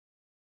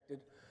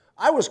expected.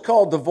 I was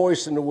called the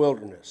voice in the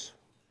wilderness.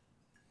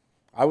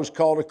 I was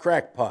called a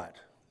crackpot.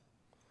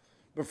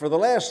 But for the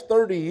last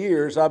 30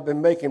 years, I've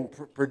been making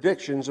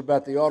predictions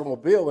about the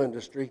automobile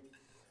industry,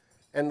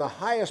 and the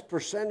highest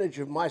percentage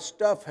of my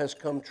stuff has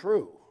come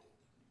true.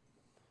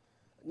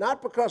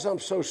 Not because I'm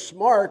so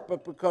smart,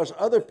 but because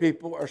other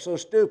people are so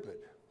stupid.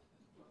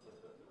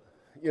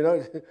 You know,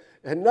 it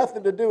had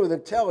nothing to do with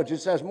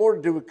intelligence, it has more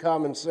to do with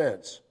common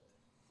sense.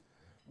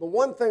 But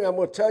one thing I'm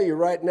going to tell you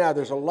right now,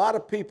 there's a lot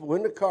of people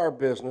in the car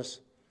business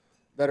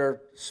that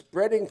are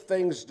spreading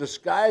things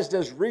disguised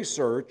as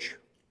research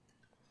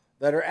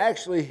that are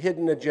actually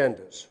hidden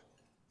agendas.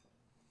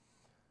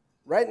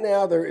 Right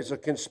now, there is a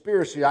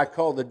conspiracy I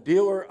call the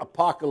dealer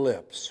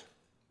apocalypse.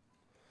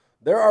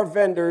 There are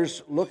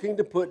vendors looking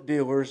to put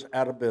dealers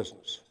out of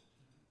business.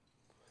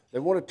 They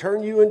want to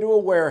turn you into a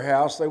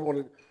warehouse. They want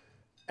to,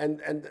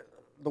 and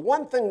the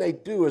one thing they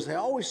do is they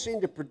always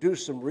seem to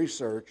produce some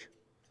research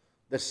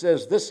that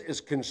says this is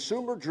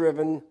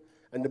consumer-driven,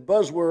 and the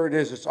buzzword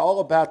is it's all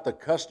about the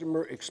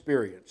customer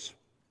experience,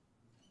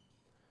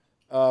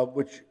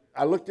 which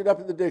I looked it up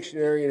in the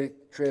dictionary and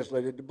it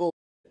translated to bull.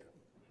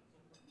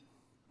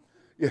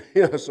 You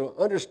know, so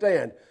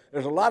understand,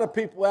 there's a lot of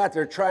people out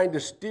there trying to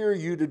steer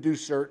you to do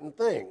certain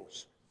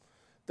things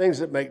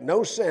that make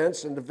no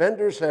sense, and the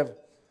vendors have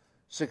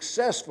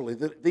successfully.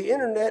 The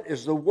internet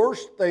is the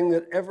worst thing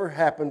that ever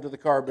happened to the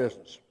car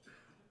business.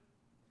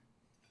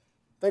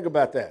 Think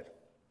about that.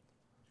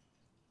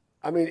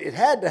 I mean, it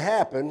had to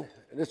happen,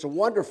 and it's a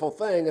wonderful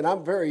thing, and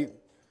I'm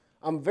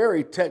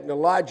very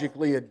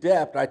technologically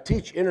adept. I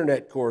teach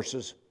internet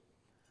courses,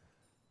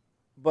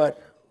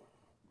 but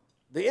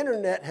the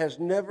internet has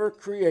never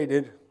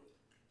created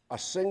a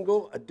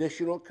single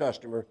additional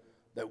customer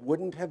that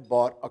wouldn't have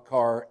bought a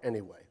car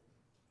anyway.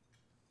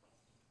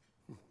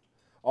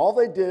 All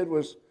they did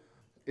was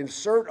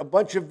insert a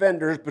bunch of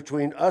vendors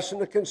between us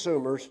and the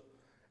consumers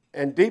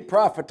and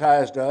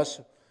deprofitized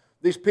us.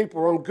 These people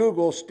are on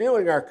Google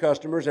stealing our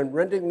customers and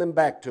renting them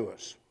back to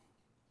us.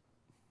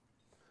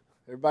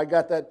 Everybody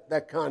got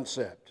that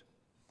concept?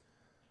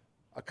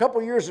 A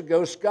couple years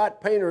ago,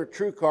 Scott Painter at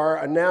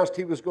TrueCar announced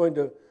he was going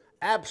to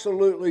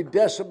absolutely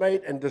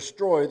decimate and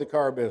destroy the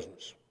car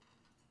business.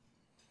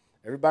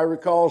 Everybody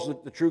recalls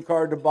the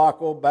TrueCar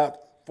debacle about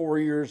 4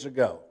 years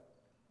ago.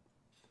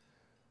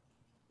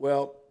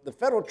 Well, the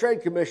Federal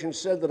Trade Commission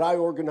said that I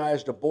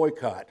organized a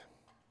boycott.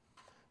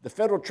 The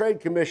Federal Trade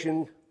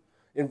Commission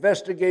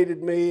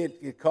investigated me.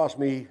 It cost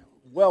me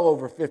well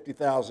over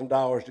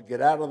 $50,000 to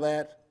get out of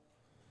that.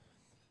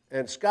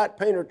 And Scott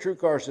Painter,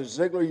 TrueCar, says,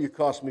 Ziegler, you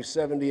cost me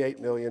 $78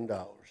 million.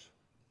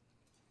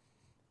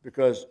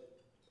 Because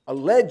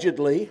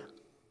allegedly,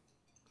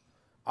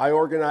 I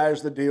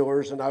organized the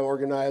dealers and I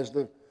organized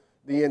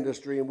the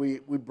industry, and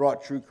we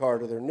brought TrueCar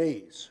to their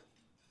knees.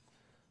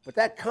 But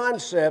that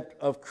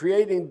concept of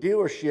creating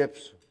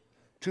dealerships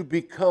to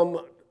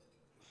become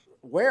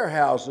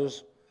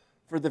warehouses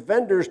for the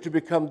vendors to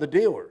become the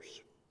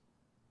dealers,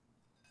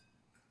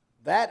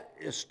 that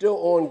is still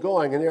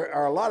ongoing, and there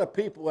are a lot of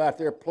people out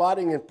there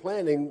plotting and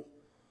planning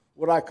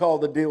what I call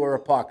the dealer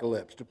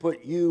apocalypse, to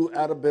put you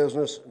out of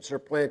business and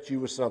supplant you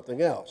with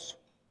something else.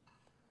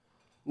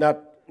 Now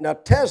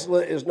Tesla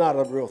is not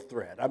a real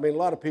threat. I mean, a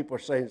lot of people are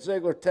saying,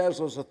 Ziegler,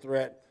 Tesla's a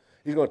threat.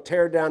 He's going to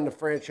tear down the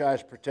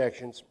franchise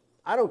protections.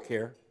 I don't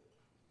care.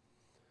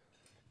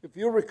 If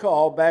you'll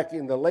recall, back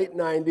in the late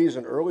 90s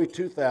and early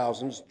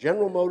 2000s,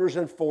 General Motors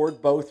and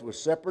Ford, both with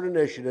separate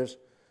initiatives,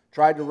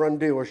 tried to run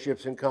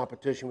dealerships in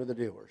competition with the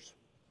dealers.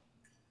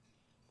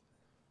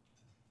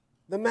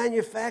 The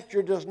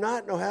manufacturer does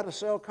not know how to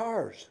sell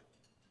cars.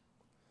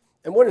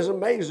 And what is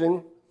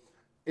amazing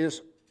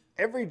is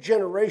every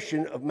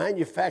generation of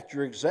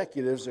manufacturer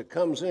executives that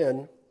comes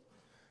in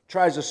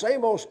tries the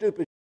same old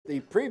stupid the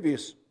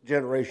previous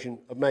generation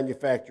of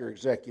manufacturer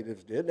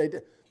executives did. They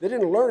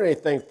didn't learn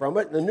anything from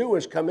it, and the new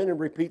ones come in and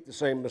repeat the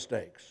same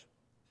mistakes.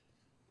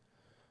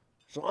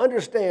 So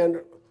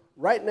understand,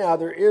 right now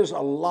there is a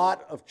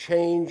lot of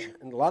change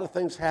and a lot of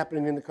things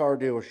happening in the car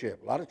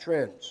dealership, a lot of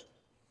trends.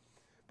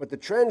 But the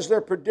trends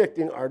they're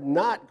predicting are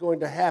not going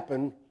to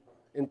happen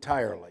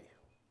entirely.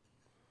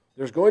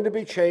 There's going to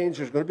be change,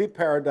 there's going to be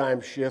paradigm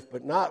shift,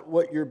 but not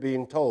what you're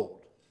being told.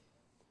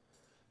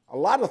 A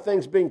lot of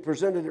things being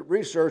presented at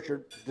research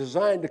are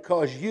designed to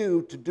cause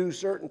you to do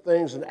certain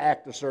things and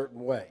act a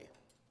certain way.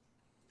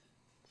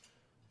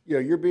 You know,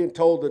 you're being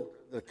told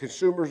that the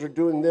consumers are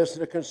doing this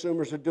and the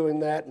consumers are doing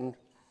that. And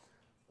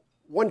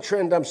one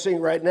trend I'm seeing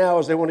right now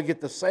is they want to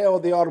get the sale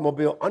of the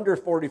automobile under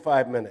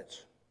 45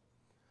 minutes.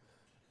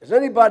 Is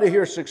anybody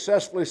here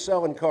successfully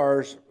selling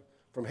cars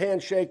from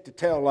handshake to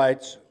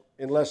taillights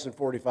in less than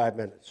 45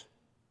 minutes?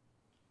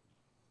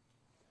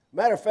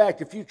 Matter of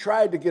fact, if you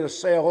tried to get a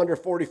sale under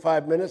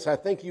 45 minutes, I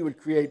think you would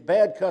create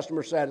bad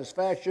customer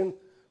satisfaction,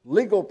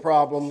 legal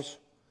problems,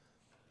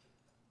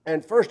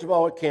 and first of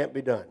all, it can't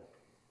be done.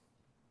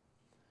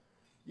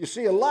 You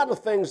see, a lot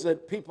of things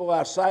that people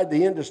outside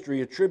the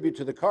industry attribute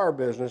to the car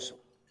business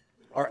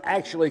are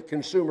actually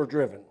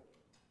consumer-driven.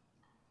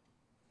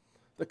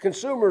 The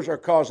consumers are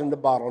causing the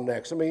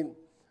bottlenecks. I mean,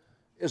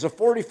 Is a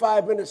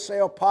 45-minute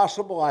sale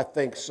possible? I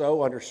think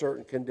so, under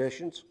certain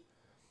conditions.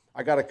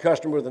 I got a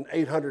customer with an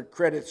 800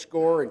 credit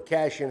score and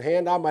cash in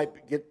hand. I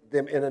might get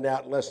them in and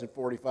out in less than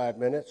 45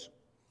 minutes.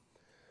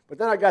 But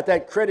then I got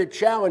that credit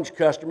challenge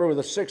customer with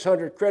a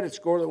 600 credit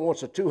score that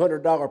wants a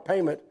 $200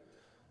 payment.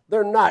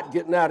 They're not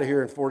getting out of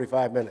here in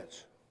 45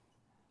 minutes.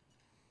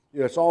 You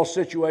know, it's all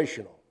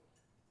situational.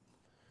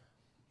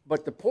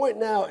 But the point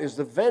now is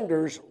the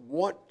vendors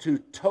want to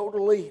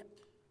totally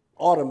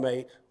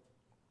automate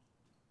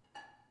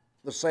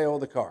the sale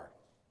of the car.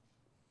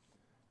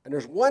 And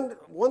there's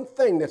one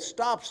thing that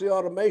stops the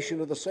automation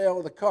of the sale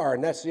of the car,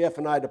 and that's the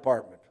F&I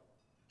department.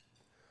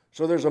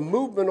 So there's a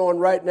movement on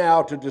right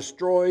now to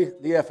destroy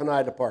the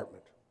F&I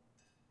department.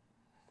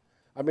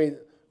 I mean,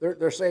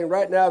 they're saying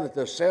right now that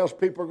the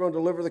salespeople are going to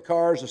deliver the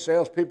cars, the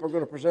salespeople are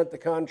going to present the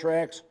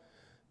contracts,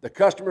 the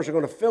customers are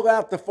going to fill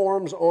out the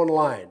forms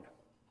online.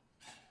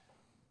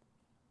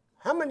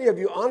 How many of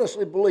you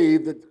honestly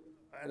believe that,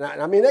 and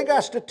I mean, they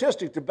got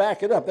statistics to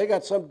back it up. They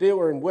got some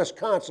dealer in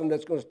Wisconsin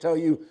that's going to tell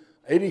you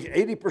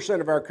 80%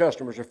 of our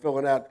customers are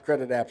filling out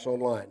credit apps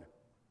online.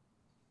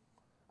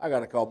 I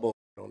got to call bullshit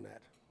on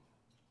that.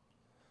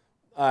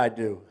 I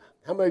do.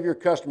 How many of your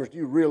customers do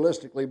you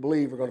realistically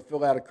believe are going to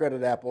fill out a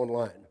credit app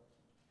online?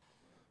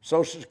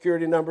 Social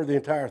Security number, the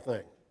entire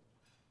thing.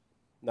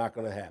 Not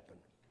going to happen.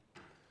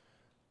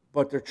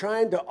 But they're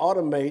trying to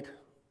automate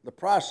the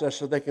process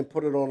so they can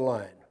put it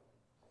online.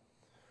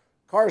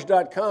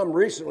 Cars.com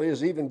recently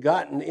has even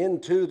gotten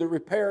into the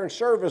repair and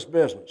service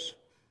business.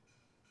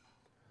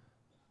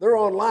 They're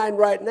online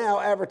right now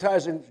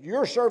advertising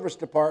your service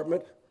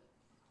department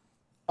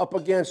up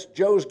against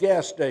Joe's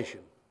gas station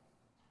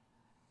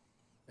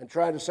and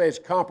trying to say it's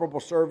comparable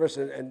service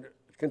and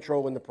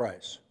controlling the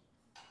price.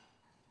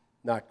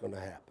 Not going to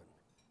happen.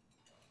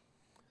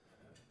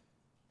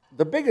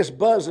 The biggest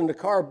buzz in the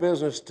car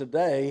business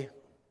today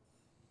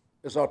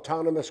is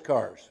autonomous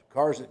cars,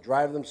 cars that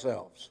drive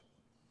themselves.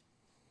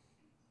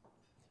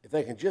 If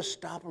they can just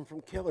stop them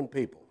from killing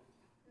people.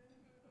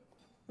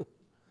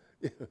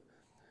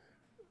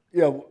 You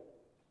know,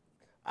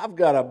 I've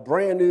got a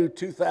brand new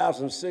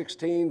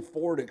 2016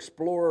 Ford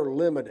Explorer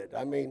Limited.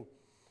 I mean,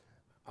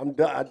 I'm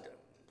done.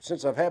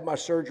 Since I've had my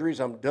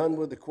surgeries, I'm done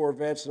with the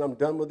Corvettes and I'm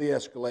done with the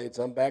Escalades.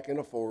 I'm back in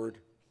a Ford.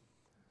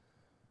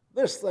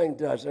 This thing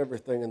does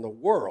everything in the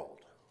world.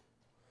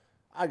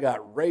 I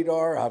got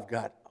radar. I've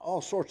got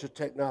all sorts of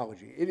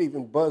technology. It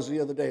even buzzed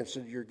the other day and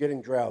said, "You're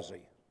getting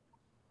drowsy."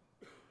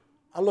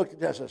 I looked at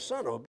that and said,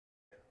 "Son of a,"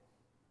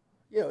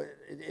 you know,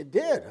 it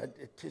did.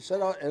 It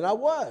said, and I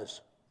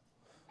was.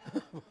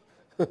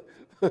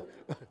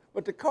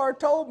 But the car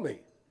told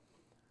me.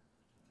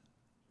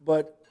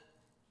 But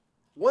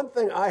one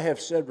thing I have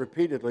said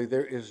repeatedly,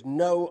 there is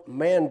no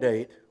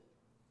mandate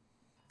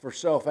for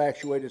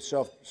self-actuated,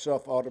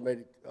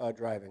 self-automated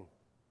driving.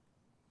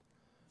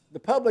 The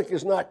public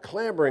is not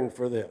clamoring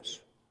for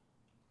this.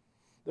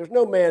 There's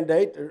no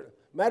mandate.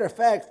 Matter of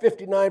fact,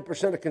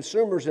 59% of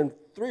consumers in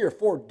 3 or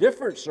 4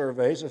 different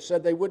surveys have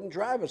said they wouldn't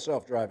drive a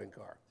self-driving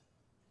car.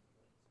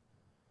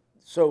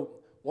 So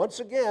once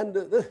again,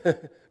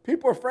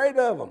 people are afraid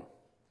of them.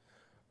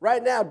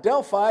 Right now,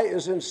 Delphi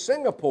is in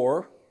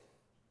Singapore.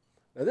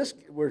 Now this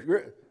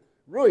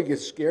really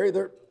gets scary.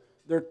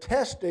 They're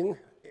testing.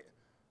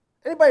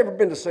 Anybody ever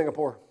been to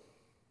Singapore?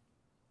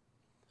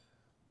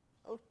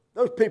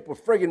 Those people are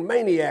friggin'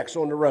 maniacs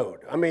on the road.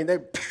 I mean,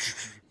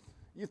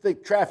 you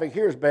think traffic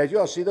here is bad, you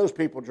ought to see those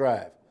people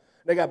drive.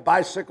 They got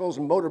bicycles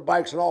and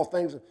motorbikes and all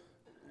things.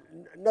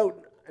 No,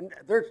 and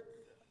they're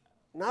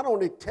not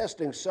only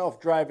testing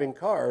self-driving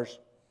cars,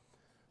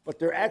 but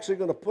they're actually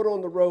going to put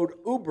on the road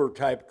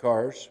Uber-type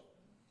cars,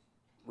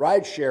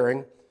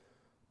 ride-sharing,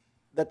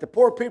 that the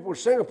poor people in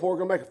Singapore are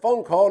going to make a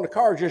phone call and the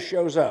car just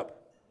shows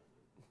up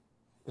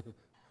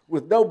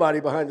with nobody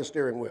behind the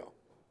steering wheel.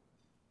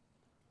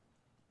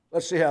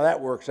 Let's see how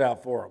that works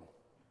out for them.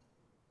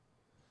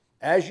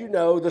 As you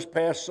know, this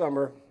past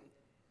summer,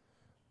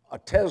 a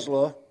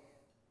Tesla,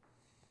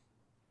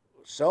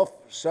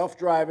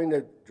 self-driving,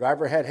 the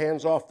driver had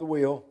hands off the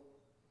wheel,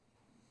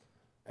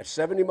 at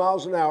 70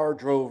 miles an hour,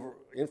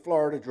 in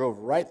Florida, drove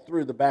right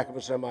through the back of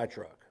a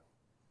semi-truck.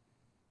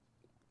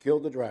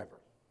 Killed the driver.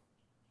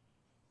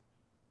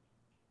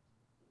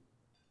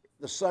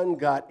 The sun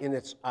got in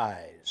its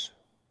eyes.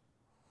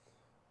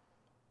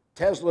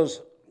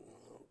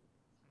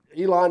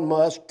 Elon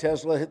Musk,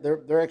 Tesla,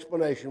 their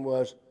explanation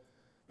was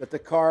that the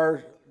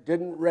car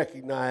didn't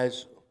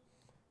recognize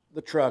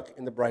the truck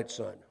in the bright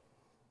sun.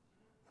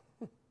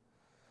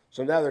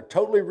 So now they're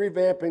totally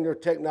revamping their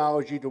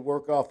technology to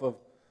work off of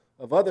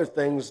other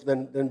things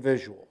than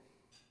visual.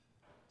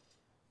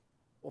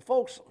 Well,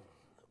 folks,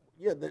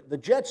 yeah, the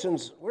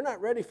Jetsons, we're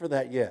not ready for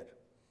that yet.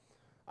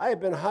 I have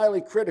been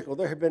highly critical.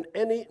 There have been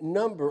any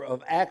number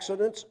of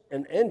accidents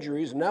and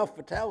injuries, and now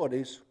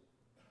fatalities,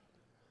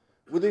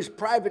 with these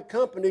private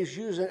companies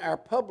using our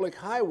public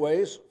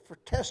highways for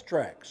test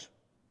tracks.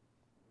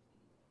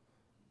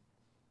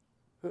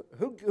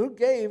 Who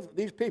gave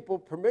these people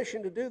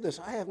permission to do this?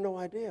 I have no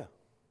idea.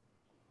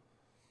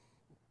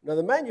 Now,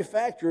 the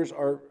manufacturers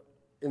are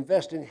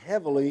investing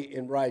heavily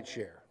in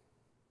rideshare.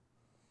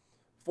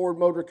 Ford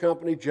Motor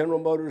Company, General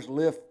Motors,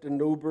 Lyft, and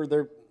Uber,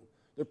 they're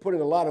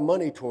putting a lot of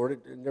money toward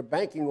it, and they're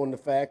banking on the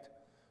fact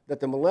that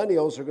the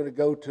millennials are going to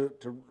go to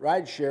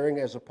ride sharing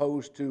as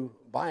opposed to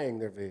buying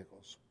their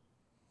vehicles.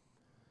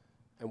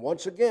 And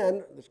once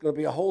again, there's going to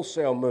be a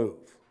wholesale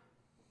move.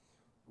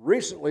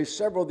 Recently,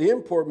 several of the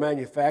import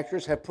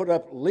manufacturers have put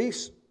up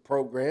lease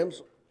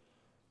programs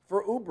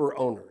for Uber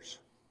owners,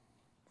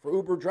 for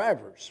Uber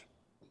drivers.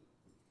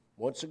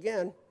 Once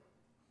again,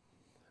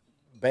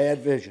 bad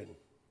vision.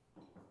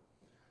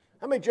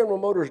 How many General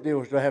Motors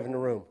dealers do I have in the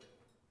room?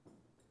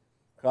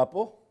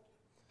 Couple.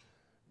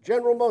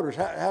 General Motors,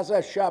 how's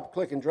that shop,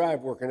 click, and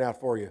drive working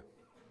out for you?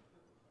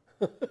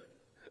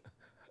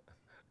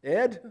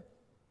 Ed?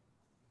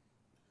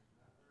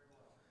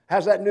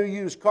 How's that new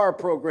used car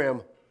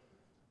program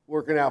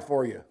working out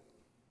for you?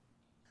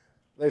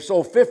 They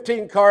sold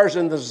 15 cars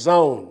in the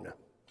zone.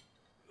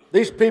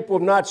 These people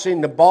have not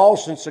seen the ball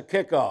since the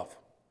kickoff.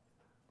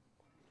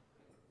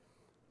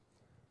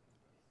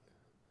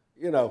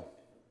 You know,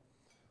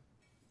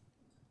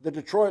 the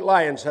Detroit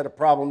Lions had a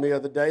problem the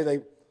other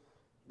day.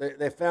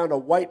 They found a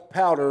white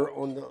powder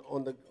on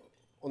the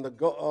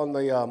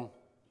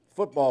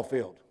football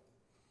field.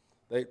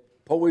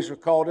 Police were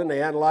called in.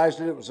 They analyzed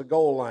it. It was a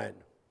goal line.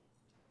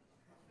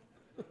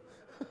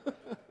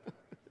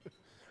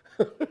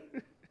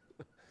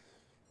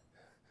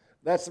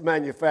 That's the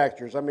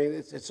manufacturers. I mean,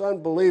 it's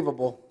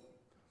unbelievable.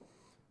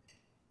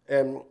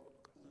 And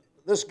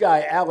this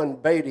guy, Alan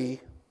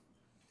Beatty,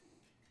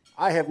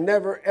 I have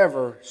never,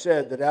 ever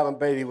said that Alan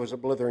Beatty was a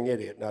blithering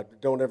idiot. Now,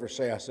 don't ever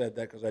say I said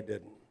that, because I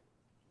didn't.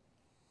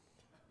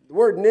 The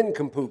word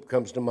nincompoop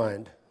comes to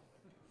mind.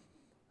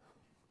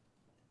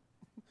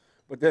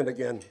 But then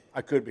again,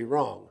 I could be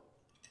wrong.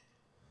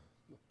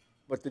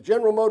 But the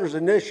General Motors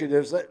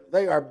initiatives,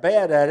 they are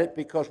bad at it,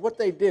 because what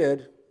they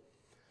did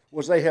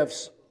was they have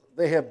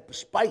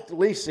spiked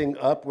leasing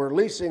up, where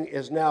leasing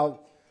is now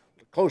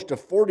close to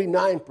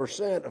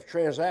 49% of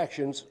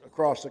transactions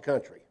across the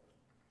country.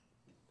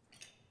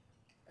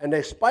 And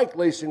they spiked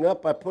leasing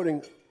up by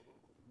putting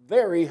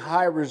very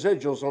high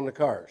residuals on the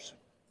cars,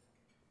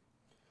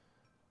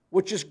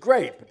 which is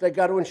great, but they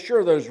got to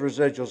insure those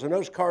residuals, and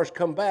those cars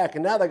come back,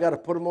 and now they got to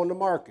put them on the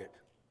market.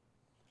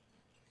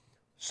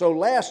 So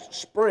last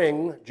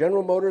spring,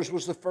 General Motors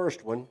was the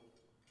first one.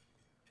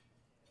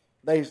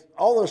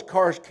 All those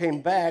cars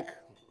came back,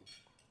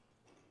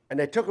 and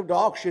they took them to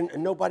auction,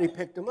 and nobody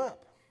picked them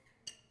up.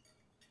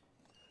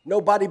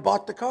 Nobody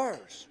bought the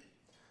cars.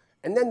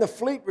 And then the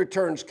fleet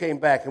returns came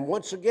back, and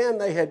once again,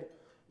 they had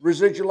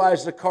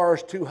residualized the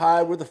cars too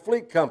high with the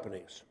fleet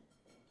companies.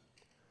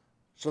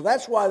 So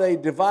that's why they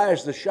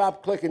devised the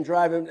shop, click, and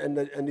drive and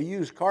the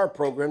used car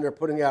program they're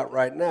putting out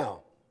right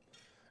now.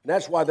 And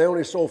that's why they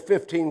only sold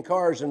 15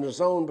 cars in the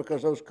zone,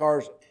 because those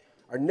cars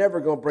are never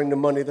going to bring the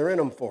money they're in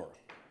them for.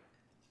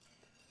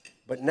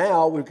 But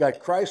now we've got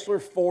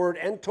Chrysler, Ford,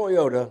 and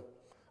Toyota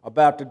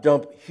about to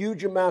dump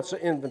huge amounts of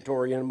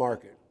inventory in the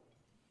market.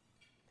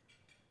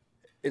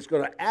 It's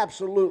going to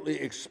absolutely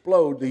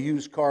explode the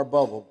used car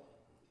bubble.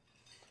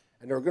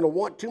 And they're going to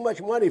want too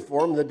much money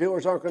for them. The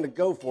dealers aren't going to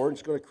go for it.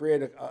 It's going to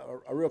create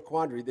a real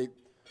quandary. The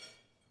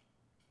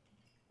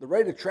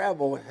rate of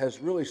travel has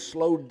really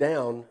slowed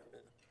down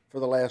for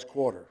the last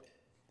quarter.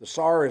 The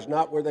SAR is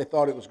not where they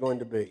thought it was going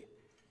to be.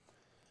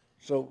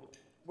 So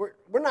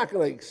we're not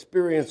going to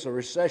experience a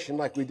recession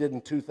like we did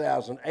in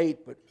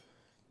 2008, but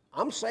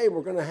I'm saying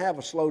we're going to have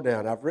a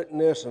slowdown. I've written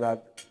this, and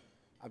I've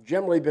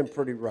generally been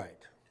pretty right.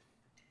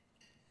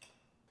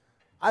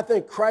 I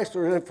think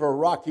Chrysler is in for a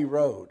rocky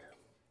road.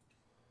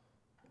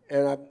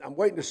 And I'm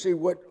waiting to see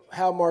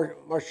how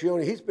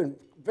Marchione, he's been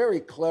very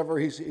clever.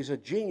 He's a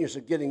genius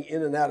at getting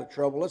in and out of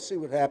trouble. Let's see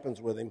what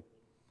happens with him.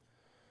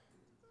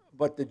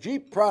 But the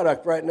Jeep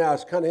product right now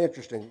is kind of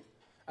interesting.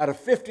 Out of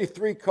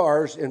 53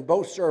 cars in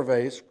both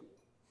surveys,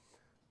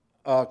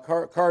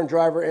 Car and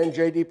Driver and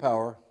J.D.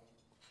 Power,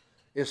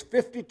 is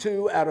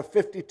 52 out of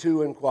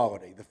 52 in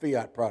quality, the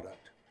Fiat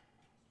product.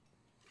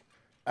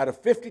 Out of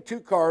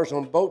 52 cars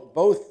on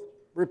both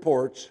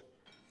reports,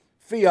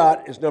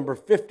 Fiat is number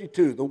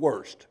 52, the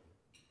worst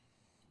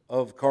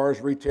of cars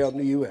retailed in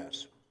the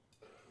U.S.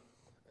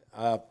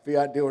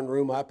 Fiat dealer in the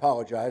room, I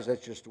apologize.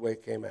 That's just the way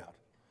it came out.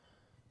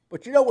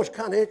 But you know what's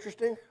kind of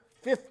interesting?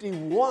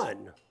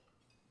 51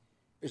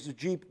 is the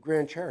Jeep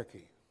Grand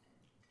Cherokee.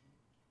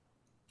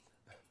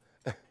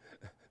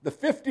 The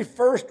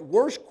 51st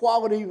worst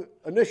quality,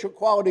 initial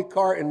quality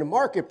car in the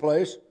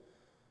marketplace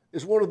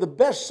is one of the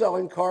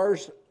best-selling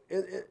cars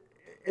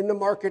in the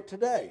market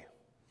today.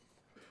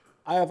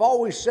 I have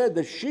always said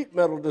that sheet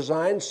metal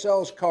design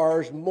sells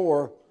cars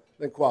more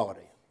than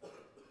quality.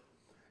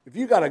 If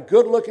you got a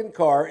good-looking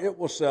car, it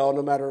will sell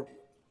no matter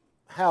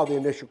how the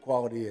initial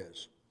quality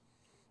is.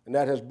 And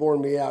that has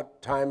borne me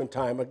out time and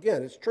time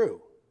again. It's true.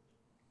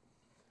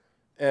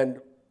 And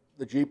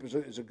the Jeep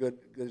is a good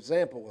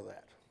example of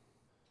that.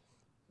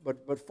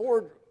 But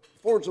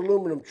Ford's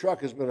aluminum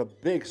truck has been a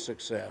big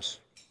success.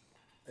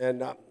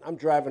 And I'm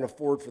driving a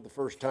Ford for the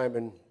first time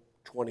in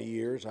 20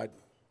 years.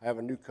 I have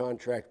a new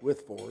contract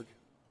with Ford.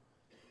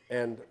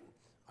 And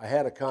I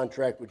had a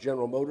contract with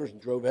General Motors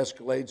and drove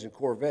Escalades and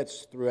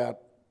Corvettes throughout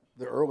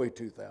the early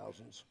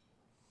 2000s.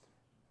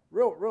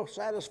 Real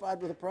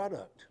satisfied with the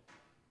product.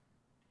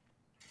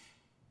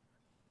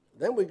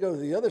 Then we go to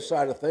the other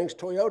side of things,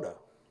 Toyota.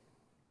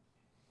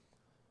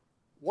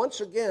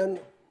 Once again,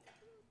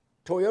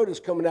 Toyota's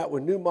coming out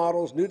with new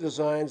models, new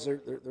designs.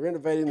 They're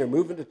innovating. They're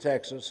moving to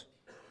Texas.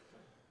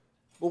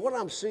 But what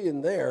I'm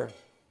seeing there,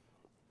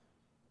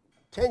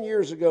 10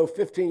 years ago,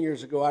 15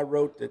 years ago, I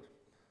wrote that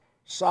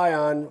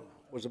Scion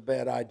was a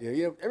bad idea.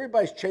 You know,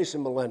 everybody's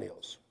chasing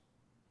millennials.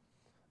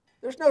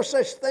 There's no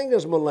such thing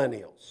as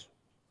millennials.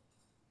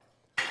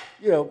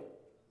 You know,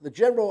 the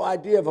general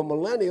idea of a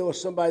millennial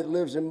is somebody that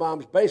lives in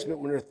mom's basement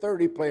when they're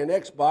 30 playing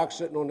Xbox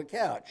sitting on the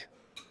couch.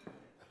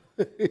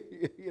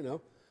 You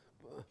know,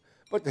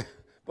 but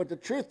the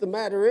truth of the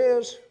matter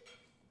is,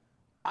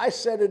 I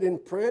said it in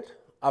print,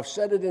 I've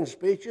said it in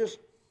speeches.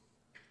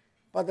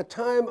 By the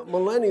time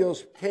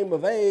millennials came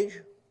of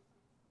age,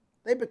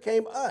 they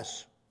became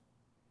us.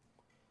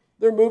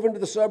 They're moving to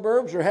the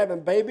suburbs, they're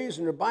having babies,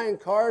 and they're buying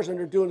cars, and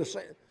they're doing the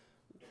same.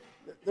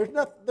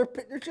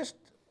 They're just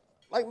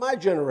like my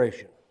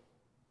generation.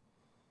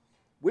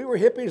 We were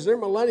hippies, they're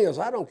millennials,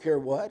 I don't care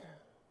what.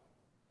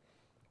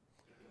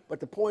 But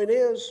the point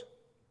is,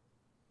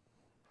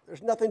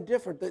 there's nothing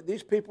different.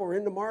 These people are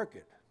in the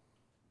market.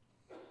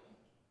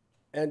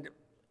 And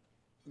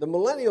the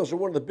millennials are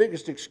one of the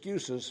biggest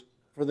excuses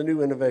for the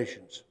new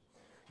innovations.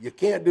 You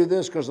can't do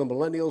this because the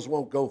millennials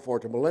won't go for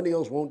it. The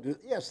millennials won't do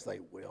it. Yes, they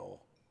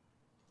will.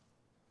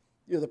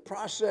 You know, the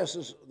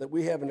processes that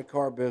we have in the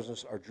car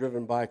business are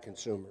driven by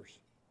consumers.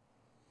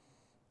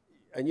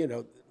 And, you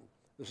know,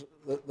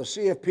 the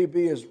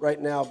CFPB is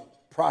right now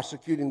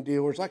prosecuting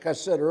dealers. Like I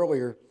said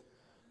earlier,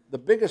 the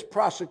biggest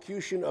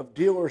prosecution of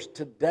dealers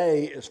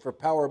today is for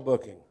power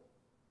booking.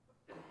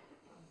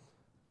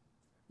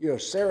 You know,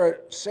 Sarah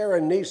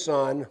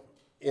Nissan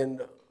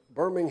in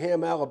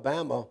Birmingham,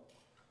 Alabama,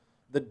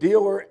 the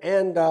dealer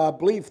and I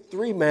believe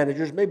 3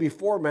 managers, maybe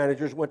 4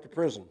 managers, went to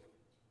prison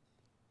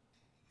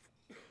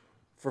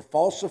for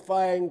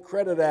falsifying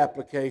credit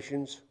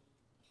applications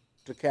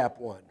to Cap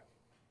One.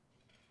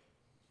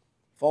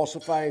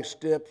 Falsifying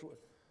STIPs.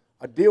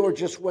 A dealer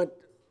just went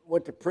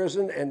to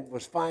prison and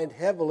was fined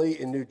heavily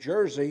in New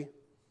Jersey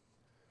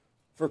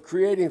for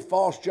creating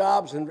false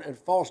jobs and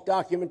false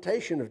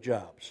documentation of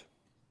jobs.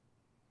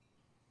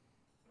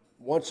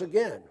 Once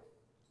again,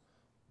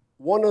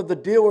 one of the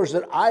dealers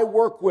that I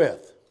work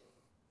with,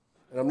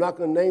 and I'm not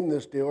going to name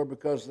this dealer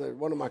because they're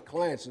one of my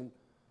clients, and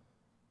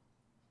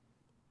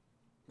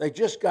they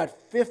just got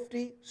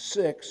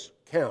 56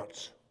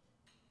 counts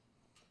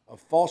of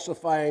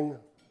falsifying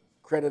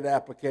credit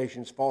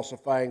applications,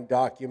 falsifying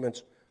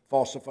documents,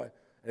 and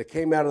it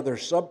came out of their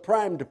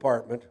subprime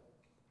department,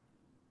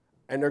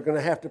 and they're going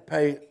to have to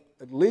pay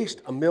at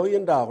least $1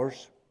 million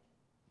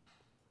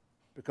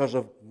because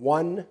of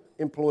one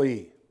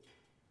employee.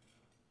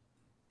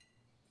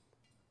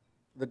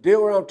 The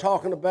dealer I'm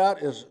talking about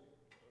has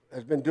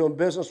been doing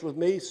business with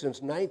me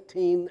since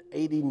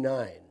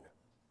 1989.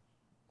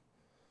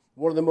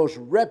 One of the most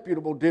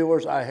reputable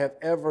dealers I have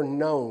ever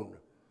known.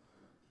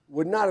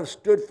 Would not have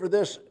stood for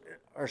this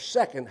or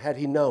second had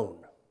he known.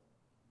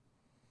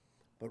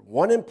 But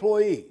one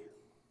employee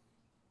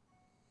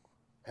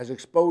has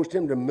exposed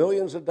him to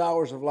millions of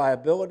dollars of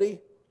liability,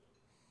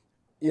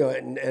 you know,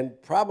 and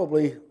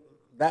probably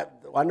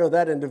that, I know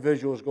that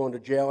individual is going to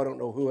jail. I don't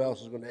know who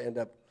else is going to end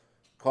up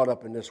caught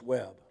up in this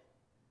web.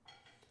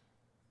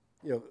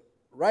 You know,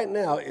 right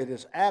now it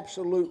is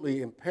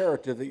absolutely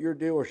imperative that your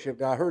dealership,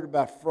 now I heard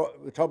about fraud,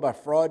 we talked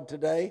about fraud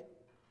today.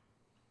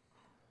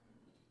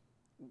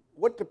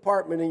 What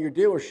department in your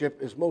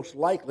dealership is most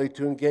likely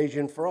to engage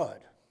in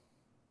fraud?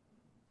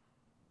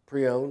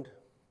 Pre-owned.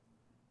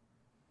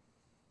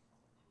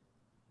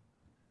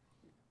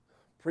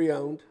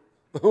 Pre-owned.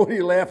 What are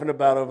you laughing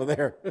about over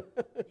there?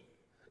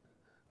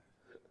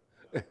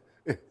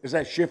 Is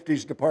that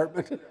Shifty's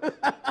department?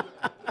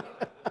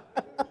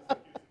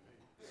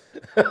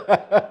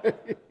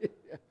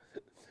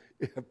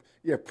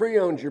 Yeah,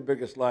 pre-owned's your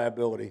biggest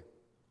liability.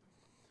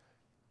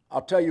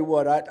 I'll tell you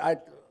what,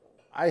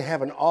 I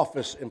have an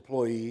office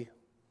employee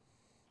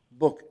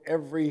book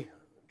every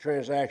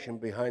transaction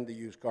behind the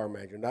used car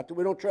manager. Not that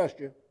we don't trust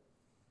you,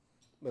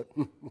 but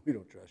we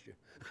don't trust you.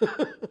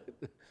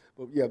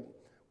 But yeah,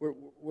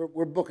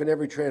 we're booking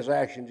every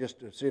transaction just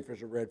to see if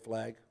there's a red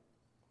flag.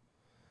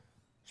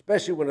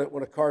 Especially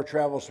when a car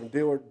travels from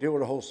dealer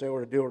to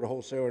wholesaler to dealer to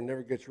wholesaler and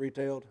never gets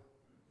retailed.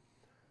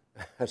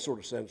 That sort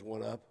of sends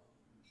one up.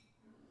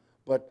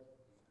 But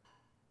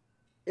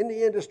in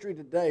the industry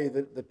today,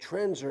 the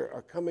trends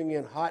are coming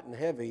in hot and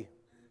heavy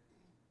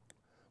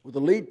with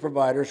the lead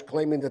providers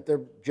claiming that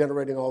they're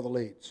generating all the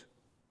leads.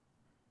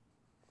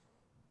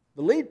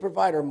 The lead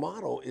provider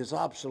model is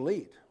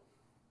obsolete.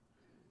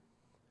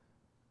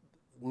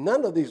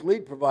 None of these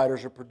lead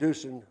providers are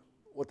producing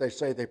what they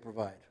say they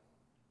provide.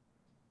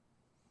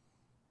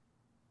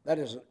 That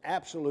is an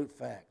absolute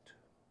fact.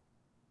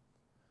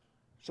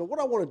 So what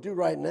I want to do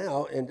right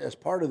now, and as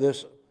part of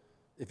this,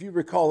 if you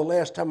recall the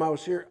last time I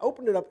was here,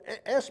 open it up,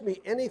 ask me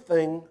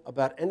anything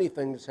about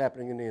anything that's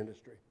happening in the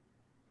industry.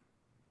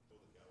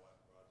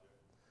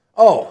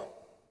 Oh,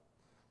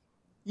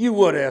 you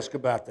would ask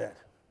about that.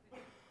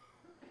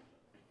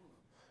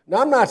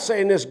 Now, I'm not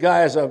saying this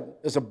guy is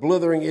a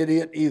blithering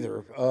idiot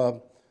either.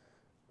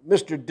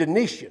 Mr.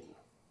 Denishian,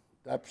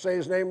 did I say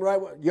his name right?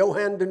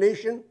 Johan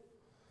Denishian?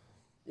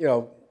 You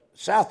know,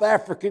 South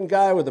African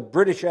guy with a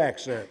British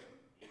accent.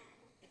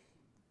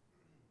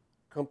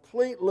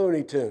 Complete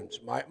Looney Tunes.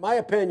 My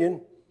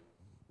opinion,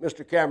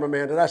 Mr.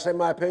 Cameraman, did I say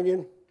my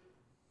opinion?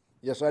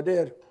 Yes, I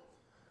did.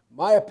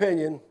 My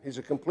opinion, he's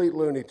a complete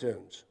Looney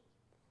Tunes.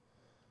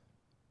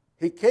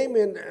 He came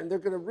in and they're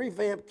going to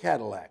revamp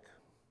Cadillac.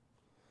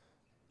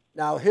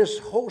 Now, his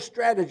whole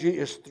strategy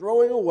is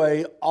throwing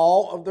away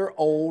all of their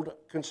old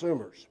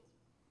consumers.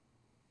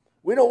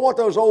 We don't want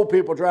those old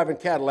people driving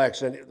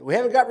Cadillacs in. We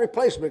haven't got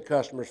replacement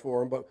customers for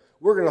them, but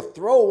we're going to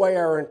throw away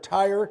our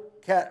entire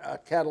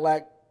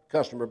Cadillac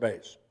customer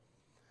base.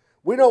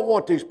 We don't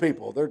want these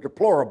people. They're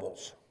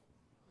deplorables.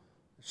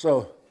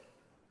 So,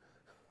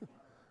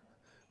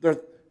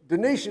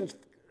 Denishians,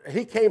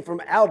 he came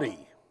from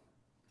Audi.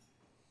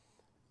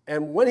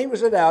 And when he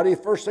was at Audi,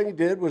 the first thing he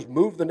did was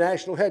move the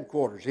national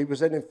headquarters. He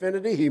was at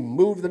Infiniti, he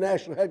moved the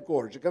national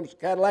headquarters. He comes to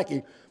Cadillac,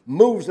 he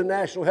moves the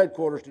national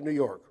headquarters to New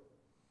York.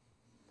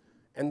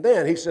 And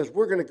then he says,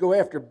 we're going to go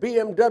after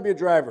BMW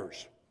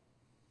drivers.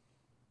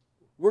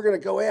 We're going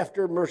to go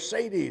after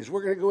Mercedes.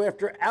 We're going to go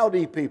after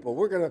Audi people.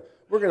 We're going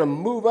to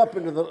move up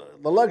into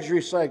the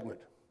luxury segment.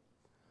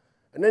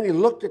 And then he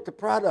looked at the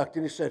product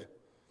and he said,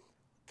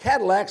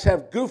 Cadillacs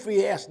have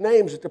goofy-ass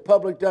names that the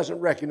public doesn't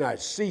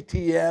recognize.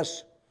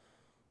 CTS,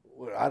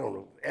 I don't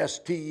know,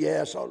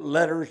 STS,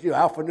 letters,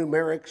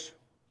 alphanumerics.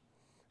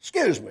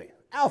 Excuse me,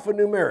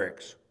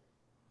 alphanumerics.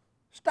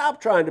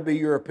 Stop trying to be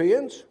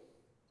Europeans.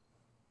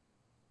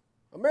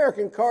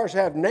 American cars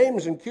have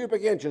names in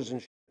cubic inches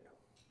and shit.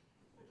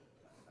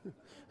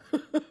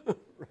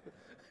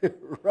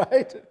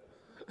 Right?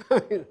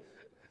 I mean,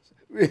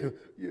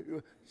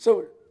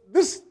 so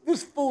this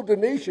fool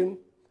Denishian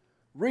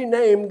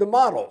renamed the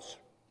models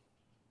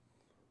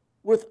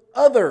with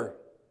other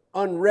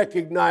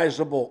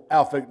unrecognizable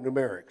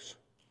alphanumerics.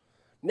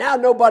 Now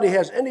nobody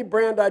has any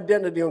brand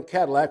identity on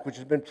Cadillac, which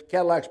has been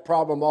Cadillac's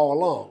problem all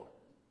along.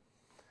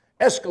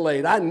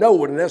 Escalade, I know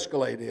what an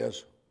Escalade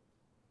is.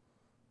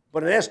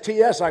 But an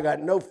STS, I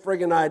got no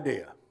friggin'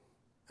 idea.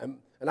 And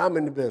I'm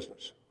in the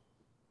business.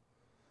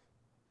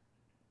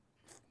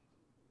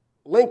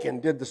 Lincoln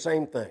did the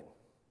same thing.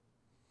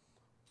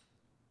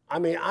 I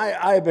mean,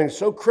 I have been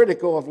so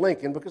critical of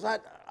Lincoln because I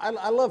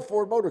love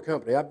Ford Motor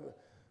Company.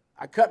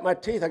 I cut my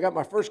teeth. I got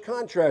my first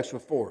contracts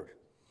with Ford.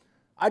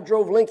 I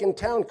drove Lincoln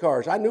Town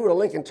Cars. I knew what a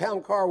Lincoln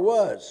Town Car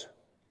was.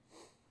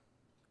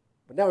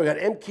 But now we got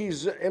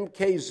MKZ,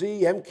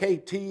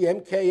 MKT,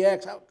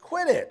 MKX.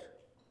 Quit it.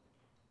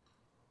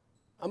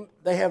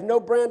 They have no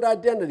brand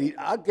identity.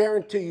 I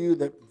guarantee you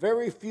that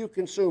very few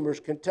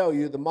consumers can tell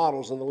you the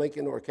models in the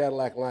Lincoln or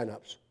Cadillac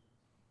lineups.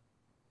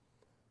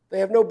 They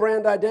have no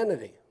brand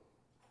identity.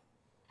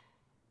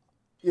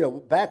 You know,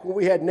 back when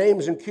we had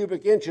names in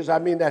cubic inches, I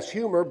mean, that's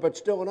humor, but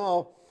still in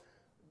all,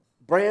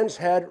 brands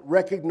had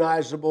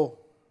recognizable.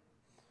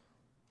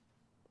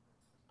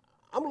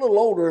 I'm a little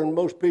older than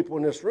most people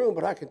in this room,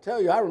 but I can tell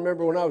you, I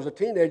remember when I was a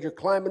teenager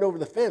climbing over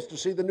the fence to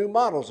see the new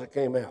models that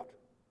came out.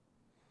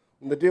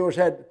 And the dealers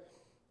had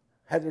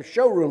their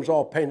showrooms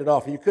all painted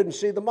off, and you couldn't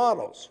see the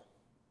models.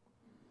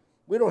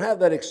 We don't have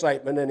that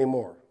excitement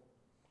anymore.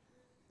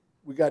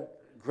 We got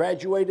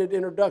graduated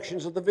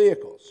introductions of the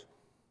vehicles.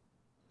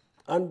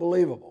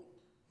 Unbelievable.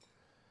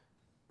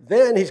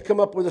 Then he's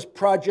come up with this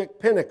Project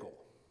Pinnacle.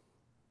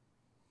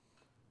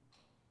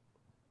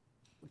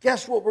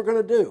 Guess what we're going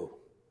to do?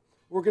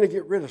 We're going to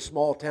get rid of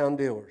small town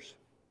dealers.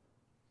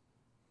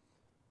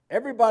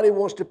 Everybody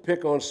wants to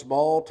pick on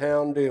small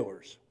town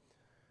dealers.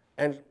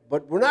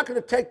 But we're not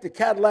going to take the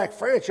Cadillac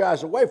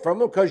franchise away from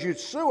them because you'd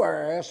sue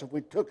our ass if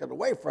we took it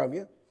away from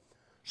you.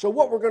 So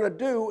what we're going to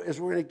do is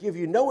we're going to give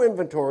you no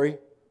inventory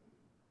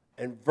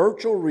and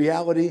virtual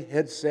reality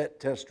headset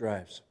test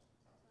drives.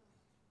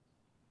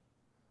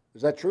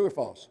 Is that true or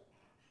false?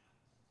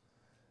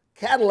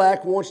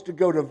 Cadillac wants to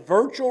go to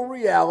virtual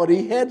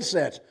reality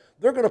headsets.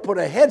 They're going to put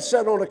a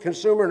headset on a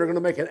consumer and they're going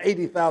to make an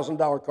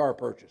 $80,000 car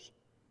purchase.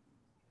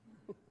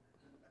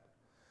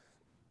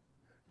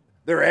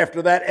 They're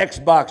after that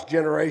Xbox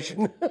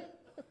generation.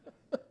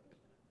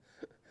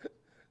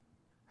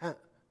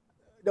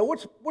 Now,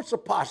 what's the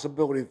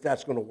possibility that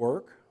that's going to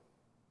work?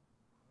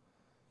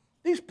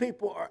 These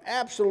people are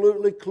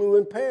absolutely clue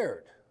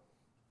impaired.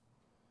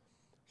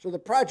 So the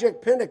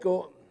Project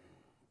Pinnacle,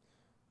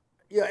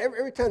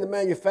 every time the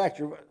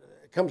manufacturer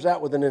comes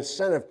out with an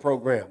incentive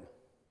program,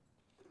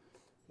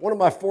 one of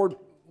my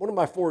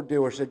Ford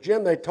dealers said,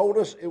 Jim, they told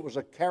us it was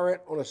a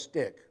carrot on a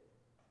stick.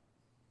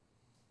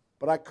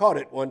 But I caught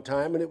it one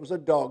time, and it was a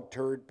dog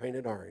turd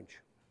painted orange.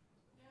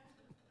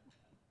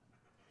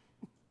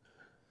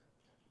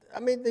 I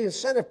mean, the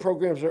incentive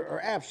programs are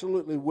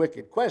absolutely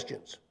wicked.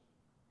 Questions?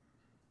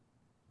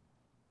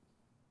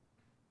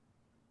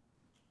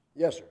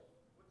 Yes, sir.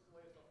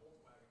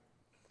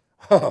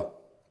 Well,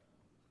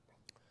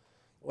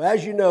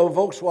 as you know,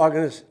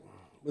 Volkswagen is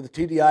with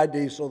the TDI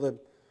diesel.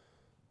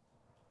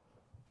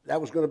 That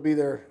was going to be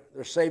their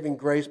saving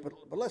grace. But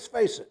let's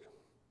face it,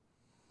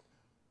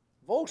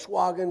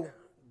 Volkswagen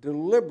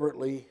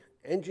deliberately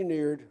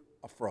engineered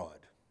a fraud.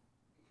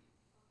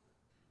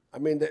 I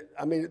mean,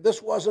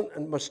 this wasn't a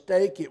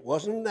mistake. It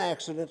wasn't an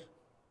accident.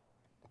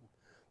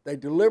 They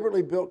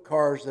deliberately built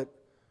cars that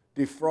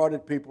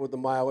defrauded people with the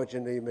mileage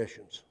and the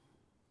emissions.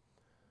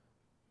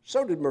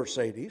 So did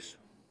Mercedes.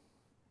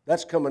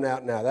 That's coming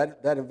out now.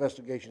 That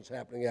investigation's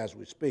happening as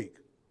we speak.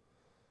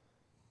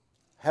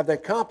 Have they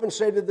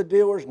compensated the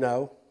dealers?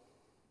 No.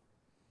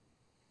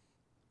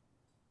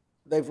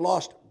 They've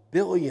lost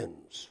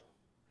billions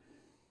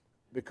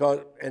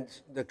and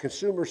the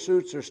consumer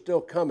suits are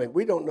still coming.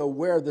 We don't know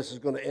where this is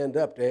going to end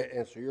up, to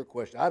answer your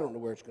question. I don't know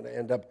where it's going to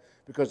end up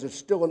because it's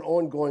still an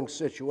ongoing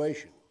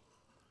situation,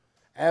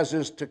 as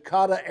is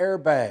Takata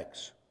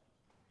airbags.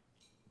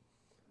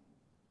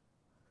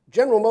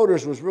 General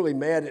Motors was really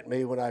mad at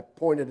me when I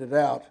pointed it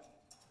out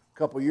a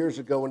couple years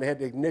ago when they had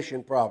the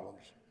ignition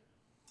problems.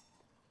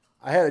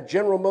 I had a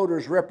General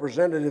Motors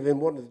representative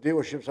in one of the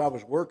dealerships I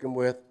was working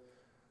with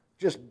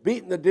just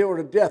beating the dealer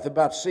to death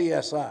about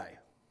CSI.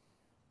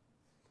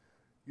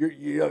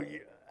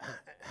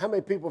 How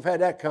many people have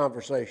had that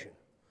conversation?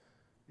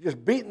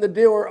 Just beating the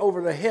dealer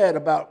over the head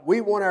about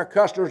we want our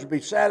customers to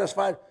be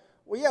satisfied.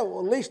 Well, yeah,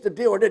 at least the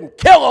dealer didn't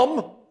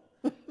kill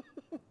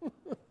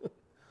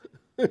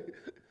them.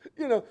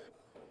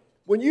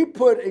 When you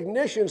put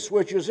ignition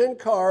switches in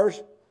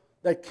cars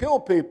that kill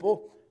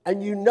people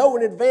and you know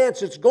in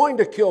advance it's going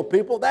to kill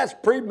people, that's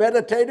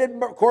premeditated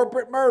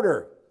corporate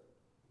murder.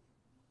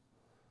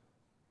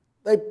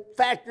 They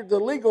factored the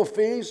legal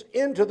fees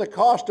into the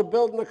cost of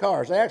building the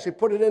cars. They actually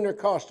put it in their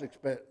cost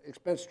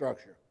expense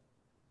structure.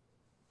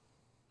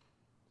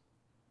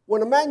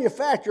 When a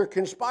manufacturer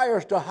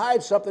conspires to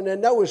hide something they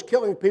know is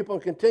killing people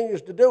and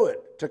continues to do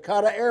it,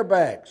 Takata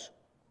airbags.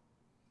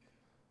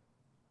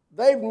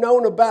 They've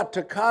known about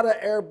Takata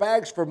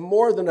airbags for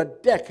more than a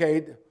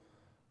decade,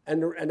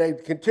 and they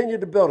continue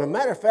to build them.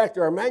 Matter of fact,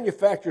 there are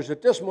manufacturers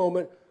at this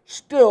moment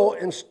still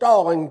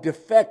installing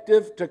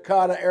defective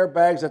Takata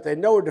airbags that they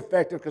know are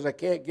defective because they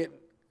can't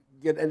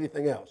get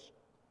anything else.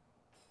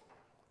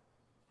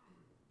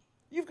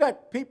 You've got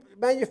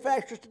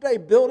manufacturers today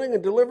building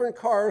and delivering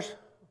cars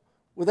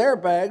with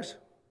airbags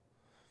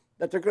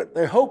that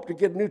they hope to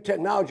get new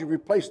technology to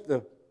replace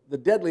the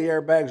deadly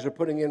airbags they're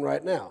putting in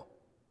right now.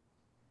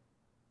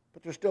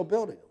 But they're still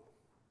building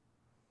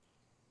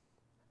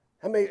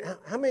them.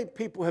 How many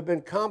people have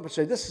been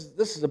compensated? This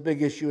is a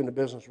big issue in the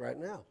business right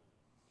now.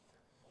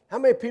 How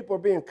many people are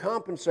being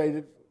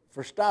compensated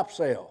for stop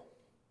sale?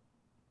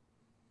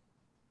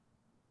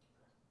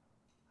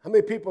 How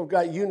many people have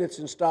got units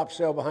in stop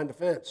sale behind the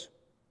fence?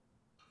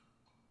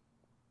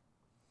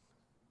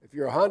 If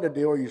you're a Honda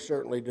dealer, you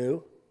certainly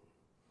do.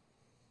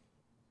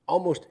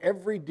 Almost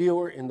every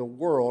dealer in the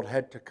world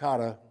had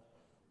Takata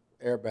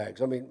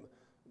airbags. I mean,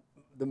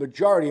 the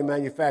majority of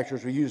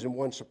manufacturers were using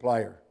one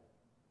supplier.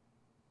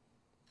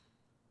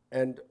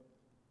 And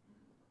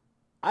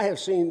I have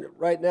seen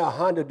right now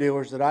Honda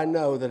dealers that I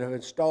know that have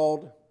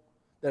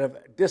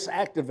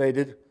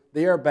disactivated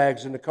the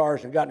airbags in the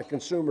cars and gotten a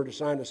consumer to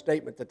sign a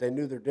statement that they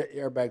knew their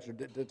airbags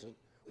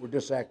were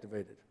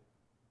disactivated.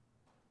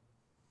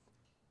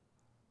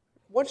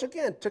 Once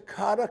again,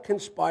 Takata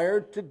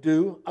conspired to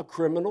do a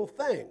criminal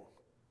thing.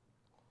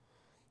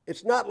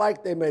 It's not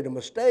like they made a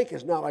mistake.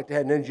 It's not like they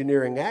had an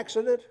engineering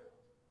accident.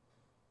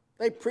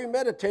 They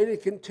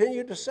premeditated,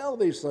 continued to sell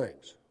these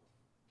things.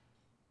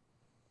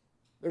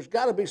 There's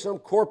got to be some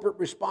corporate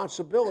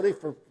responsibility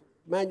for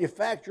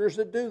manufacturers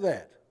that do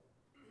that.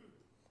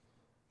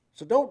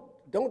 So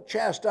don't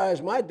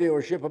chastise my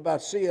dealership about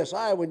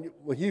CSI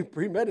when you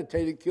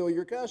premeditated kill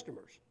your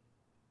customers.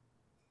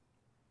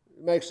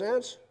 Make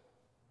sense?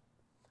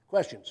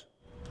 Questions?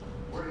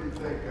 Where do you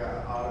think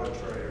Auto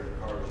Trader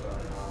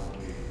Cars.com will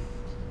be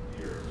a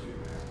year or two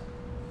now?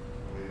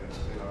 I mean,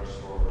 in our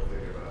store, we're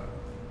thinking about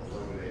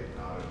eliminating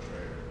Auto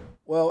Trader.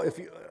 Well,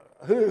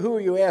 who are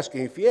you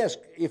asking? If you ask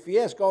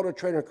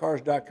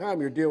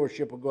AutoTraderCars.com, your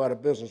dealership will go out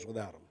of business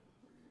without them.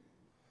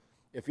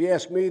 If you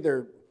ask me,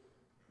 they're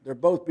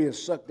both being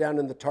sucked down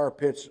in the tar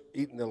pits,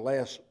 eating the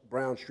last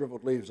brown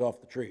shriveled leaves off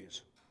the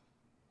trees.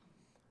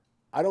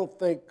 I don't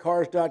think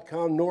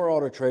Cars.com nor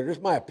AutoTrader, this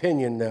is my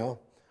opinion now,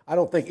 I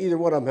don't think either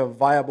one of them have a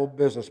viable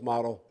business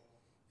model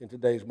in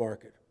today's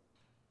market.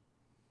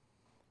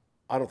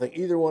 I don't think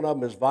either one of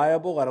them is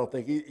viable. I don't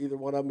think either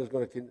one of them is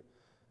going to,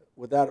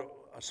 without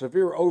a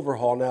severe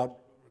overhaul. Now,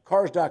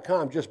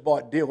 Cars.com just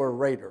bought Dealer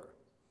Rater.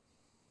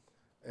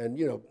 And,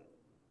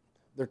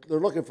 they're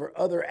looking for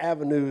other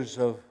avenues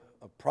of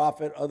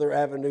profit, other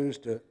avenues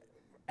to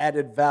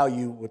added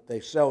value what they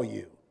sell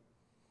you.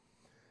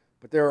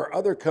 But there are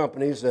other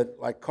companies that,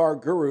 like Car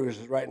Gurus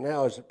right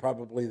now is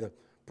probably the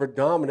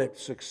predominant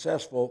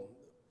successful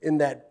in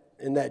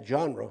that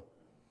genre.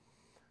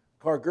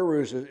 Car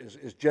Gurus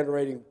is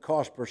generating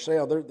cost per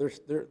sale.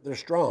 They're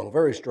strong,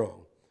 very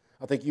strong.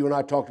 I think you and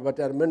I talked about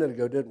that a minute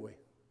ago, didn't we?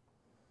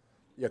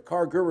 Yeah,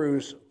 car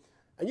gurus.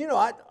 And you know,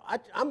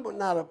 I'm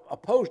not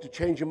opposed to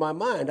changing my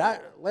mind.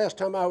 Last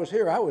time I was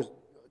here, I was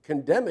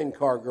condemning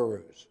car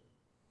gurus.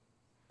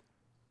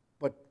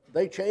 But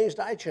they changed,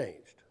 I changed.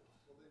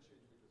 Well, they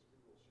changed because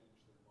Google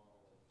changed their model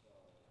of their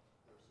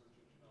search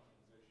engine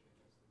optimization against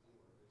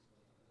the dealer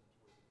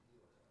based on the inventory the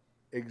dealer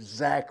had.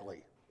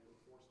 Exactly. They were forced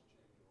to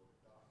change it over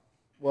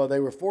time. Well, they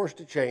were forced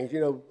to change. You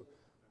know,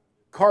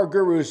 Car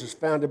Gurus is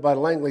founded by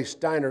Langley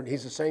Steiner, and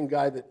he's the same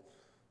guy that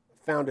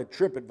founded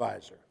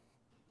TripAdvisor.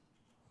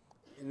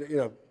 You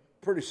know,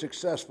 pretty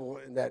successful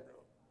in that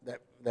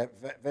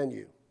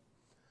venue.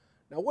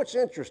 Now, what's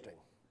interesting?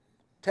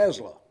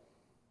 Tesla.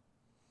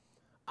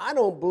 I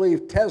don't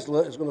believe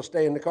Tesla is going to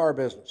stay in the car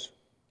business.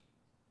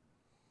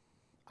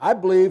 I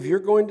believe you're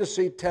going to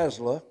see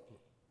Tesla,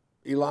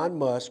 Elon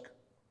Musk,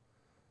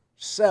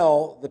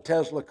 sell the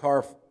Tesla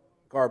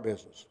car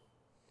business.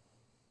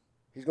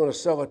 He's going to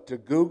sell it to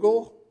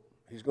Google.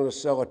 He's going to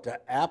sell it to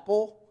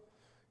Apple.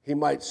 He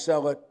might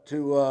sell it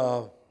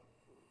to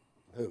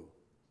who?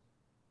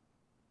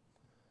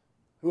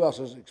 Who else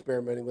is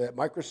experimenting with that?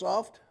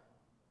 Microsoft?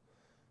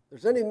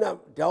 There's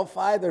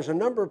Delphi. There's a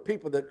number of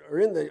people that are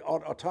in the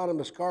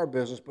autonomous car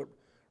business, but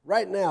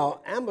right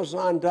now,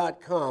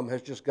 Amazon.com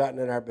has just gotten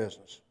in our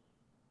business.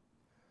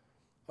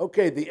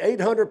 Okay, the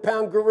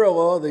 800-pound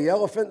gorilla, the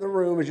elephant in the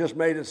room, has just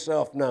made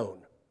itself known.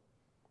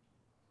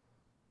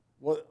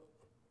 Well,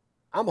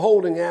 I'm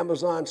holding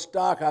Amazon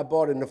stock. I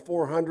bought in the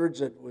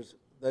 400s.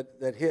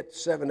 That hit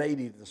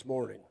 780 this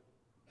morning.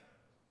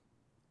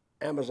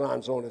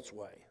 Amazon's on its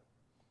way.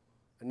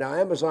 And now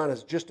Amazon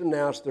has just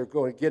announced they're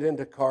going to get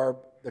into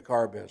the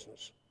car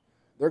business.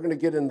 They're going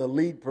to get in the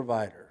lead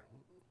provider.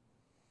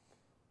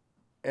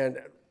 And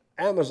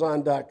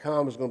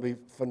Amazon.com is going to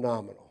be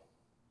phenomenal.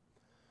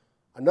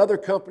 Another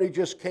company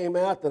just came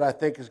out that I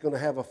think is going to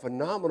have a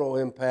phenomenal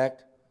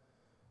impact.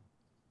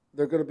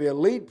 They're going to be a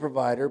lead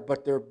provider,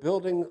 but they're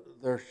building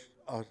their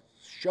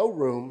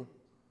showroom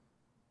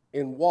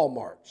in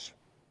Walmarts.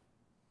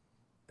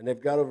 And they've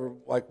got over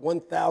like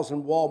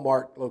 1,000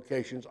 Walmart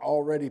locations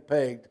already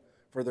pegged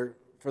for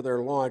their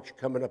launch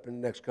coming up in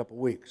the next couple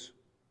of weeks.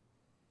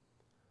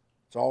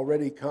 It's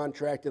already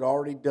contracted,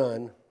 already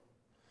done.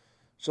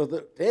 So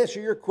to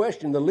answer your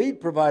question, the lead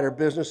provider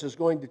business is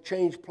going to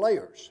change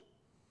players.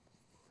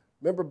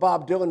 Remember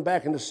Bob Dylan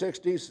back in the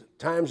 60s?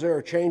 Times there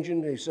are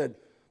changing. He said,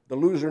 the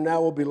loser now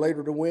will be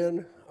later to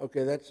win.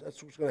 Okay, that's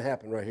what's going to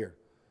happen right here.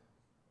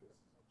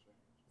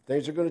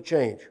 Things are going to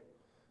change.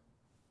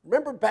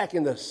 Remember back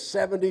in the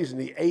 70s and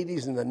the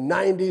 80s and the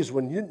 90s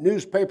when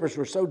newspapers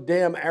were so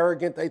damn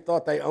arrogant they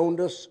thought they owned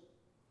us?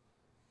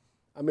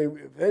 I mean,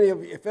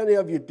 if any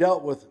of you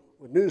dealt with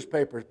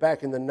newspapers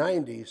back in the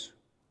 90s,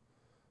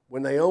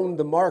 when they owned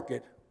the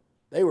market,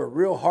 they were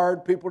real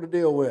hard people to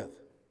deal with.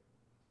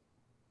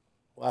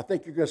 Well, I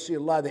think you're going to see a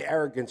lot of the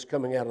arrogance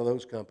coming out of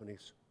those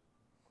companies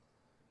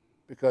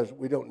because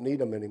we don't need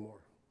them anymore.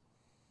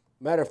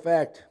 Matter of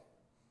fact,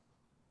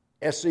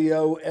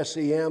 SEO,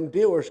 SEM,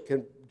 dealers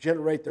can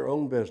generate their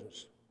own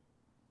business.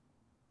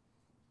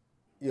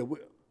 You know,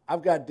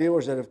 I've got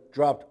dealers that have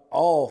dropped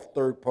all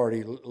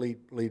third-party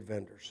lead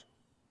vendors.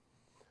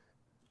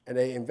 And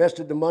they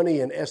invested the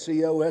money in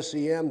SEO,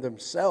 SEM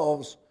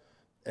themselves.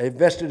 They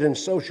invested in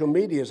social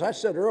media. As I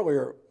said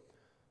earlier,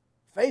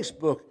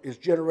 Facebook is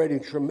generating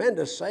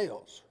tremendous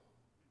sales.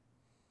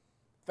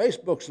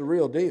 Facebook's the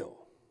real deal.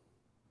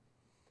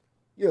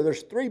 You know,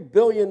 there's 3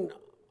 billion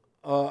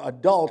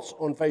adults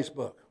on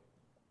Facebook,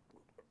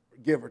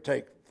 give or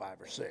take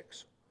 5 or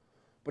 6.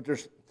 But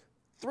there's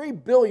 3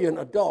 billion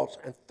adults,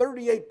 and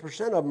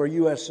 38% of them are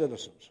U.S.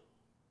 citizens.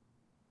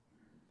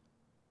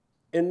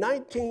 In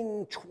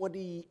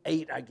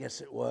 1928, I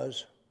guess it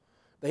was,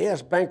 they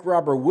asked bank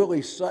robber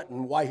Willie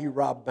Sutton why he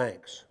robbed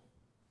banks.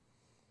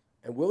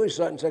 And Willie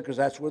Sutton said, because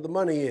that's where the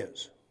money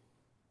is.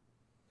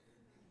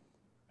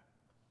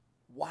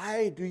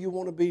 Why do you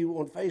want to be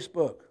on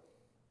Facebook?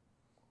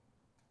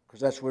 Because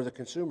that's where the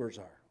consumers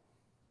are.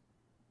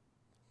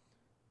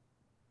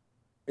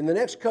 In the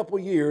next couple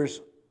of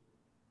years,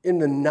 in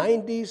the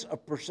 90s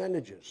of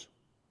percentages,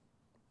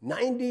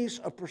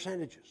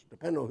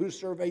 depending on whose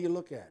survey you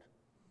look at,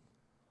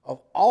 of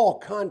all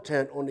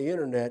content on the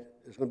internet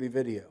is going to be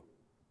video.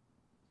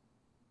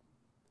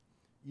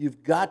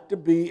 You've got to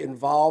be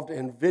involved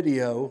in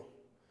video,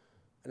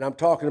 and I'm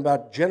talking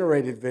about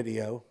generated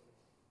video,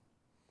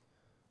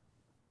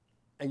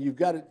 and you've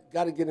got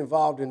to get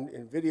involved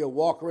in video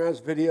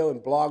walkarounds, video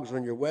and blogs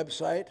on your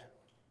website.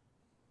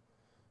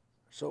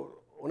 So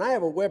when I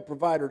have a web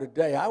provider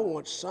today, I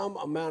want some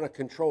amount of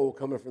control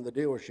coming from the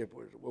dealership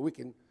where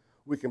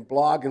we can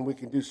blog and we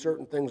can do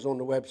certain things on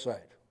the website.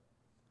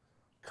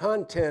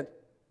 Content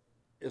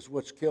is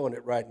what's killing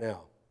it right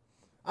now.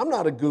 I'm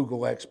not a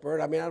Google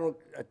expert. I mean,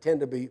 I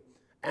tend to be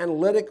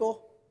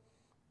analytical.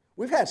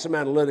 We've had some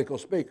analytical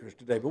speakers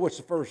today, but what's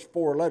the first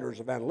 4 letters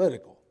of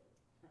analytical?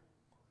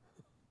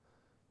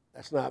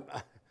 That's not,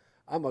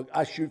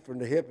 I shoot from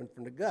the hip and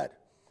from the gut.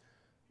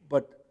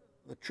 But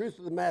the truth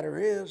of the matter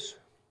is,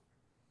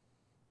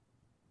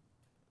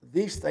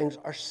 these things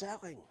are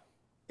selling.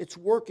 It's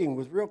working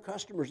with real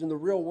customers in the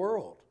real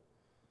world.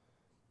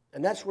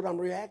 And that's what I'm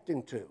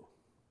reacting to.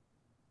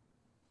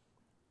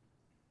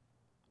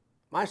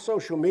 My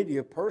social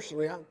media,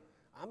 personally,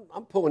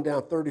 I'm pulling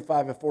down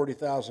 $35,000 and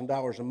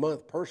 $40,000 a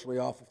month personally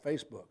off of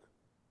Facebook.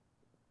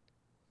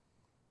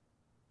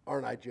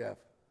 Aren't I, Jeff?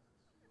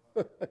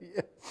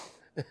 Yeah.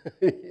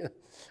 Yeah.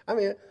 I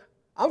mean,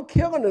 I'm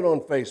killing it on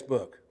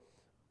Facebook.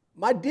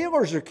 My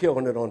dealers are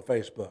killing it on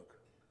Facebook.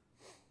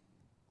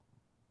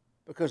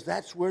 Because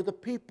that's where the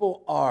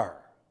people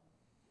are.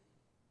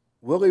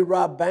 Will he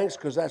rob banks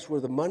because that's where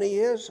the money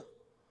is?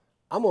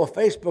 I'm on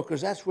Facebook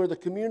because that's where the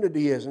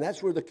community is, and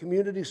that's where the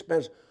community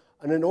spends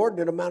an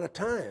inordinate amount of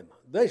time.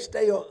 They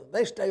stay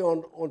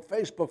on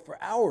Facebook for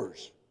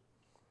hours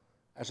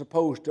as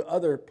opposed to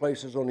other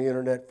places on the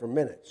internet for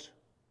minutes.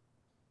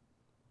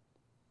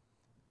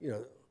 You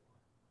know,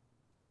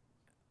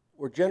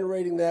 we're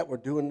generating that, we're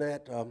doing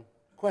that.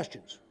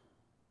 Questions?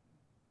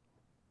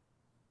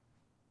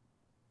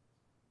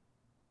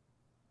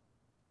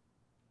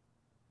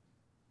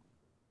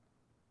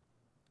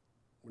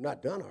 We're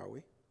not done, are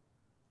we?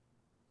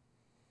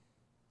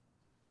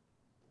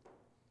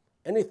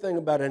 Anything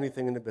about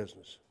anything in the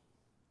business.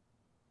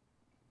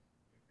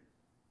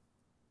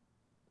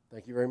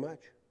 Thank you very much.